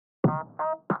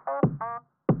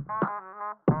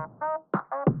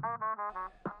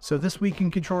So this week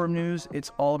in Control Room News,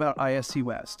 it's all about ISC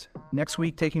West. Next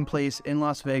week taking place in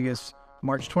Las Vegas,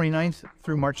 March 29th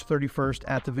through March 31st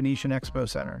at the Venetian Expo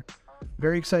Center.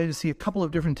 Very excited to see a couple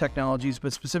of different technologies,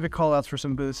 but specific callouts for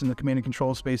some booths in the command and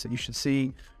control space that you should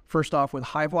see. First off with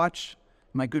HiveWatch,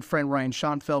 my good friend Ryan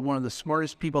Schonfeld, one of the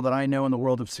smartest people that I know in the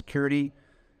world of security.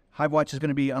 HiveWatch is going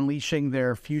to be unleashing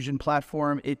their Fusion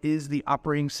platform. It is the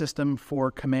operating system for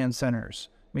command centers.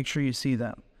 Make sure you see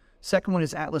them. Second one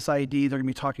is Atlas ID. They're going to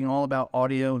be talking all about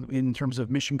audio in terms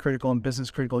of mission critical and business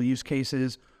critical use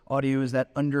cases. Audio is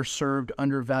that underserved,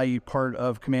 undervalued part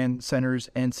of command centers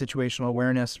and situational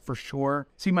awareness for sure.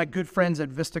 See my good friends at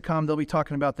Vistacom. They'll be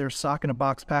talking about their SOC in a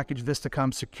box package,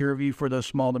 Vistacom SecureView for those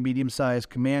small to medium-sized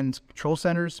command control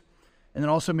centers. And then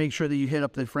also make sure that you hit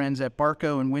up the friends at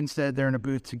Barco and Winstead. They're in a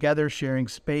booth together, sharing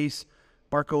space.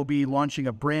 Barco will be launching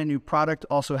a brand new product,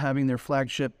 also having their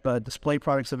flagship display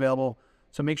products available.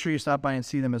 So make sure you stop by and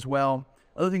see them as well.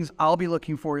 Other things I'll be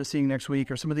looking forward to seeing next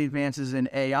week are some of the advances in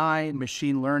AI and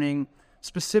machine learning,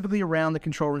 specifically around the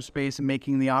control room space and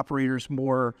making the operators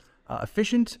more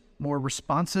efficient, more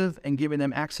responsive, and giving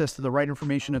them access to the right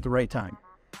information at the right time.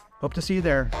 Hope to see you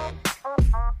there.